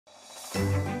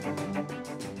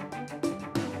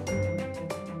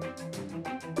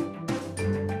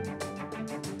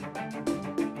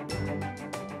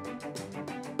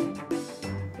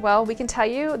Well, we can tell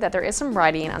you that there is some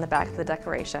writing on the back of the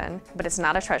Declaration, but it's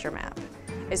not a treasure map.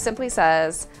 It simply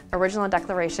says, Original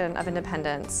Declaration of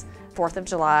Independence, 4th of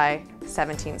July,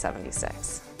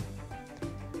 1776.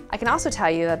 I can also tell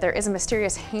you that there is a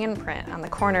mysterious handprint on the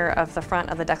corner of the front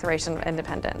of the Declaration of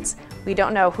Independence. We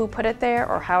don't know who put it there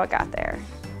or how it got there.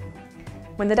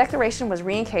 When the Declaration was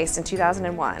re-encased in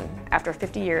 2001, after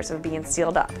 50 years of being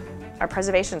sealed up, our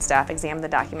preservation staff examined the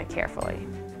document carefully.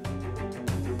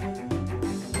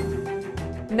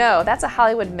 No, that's a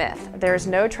Hollywood myth. There is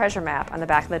no treasure map on the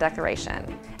back of the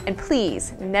Declaration. And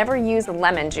please, never use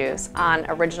lemon juice on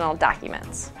original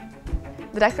documents.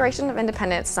 The Declaration of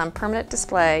Independence is on permanent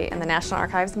display in the National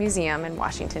Archives Museum in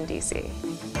Washington, D.C.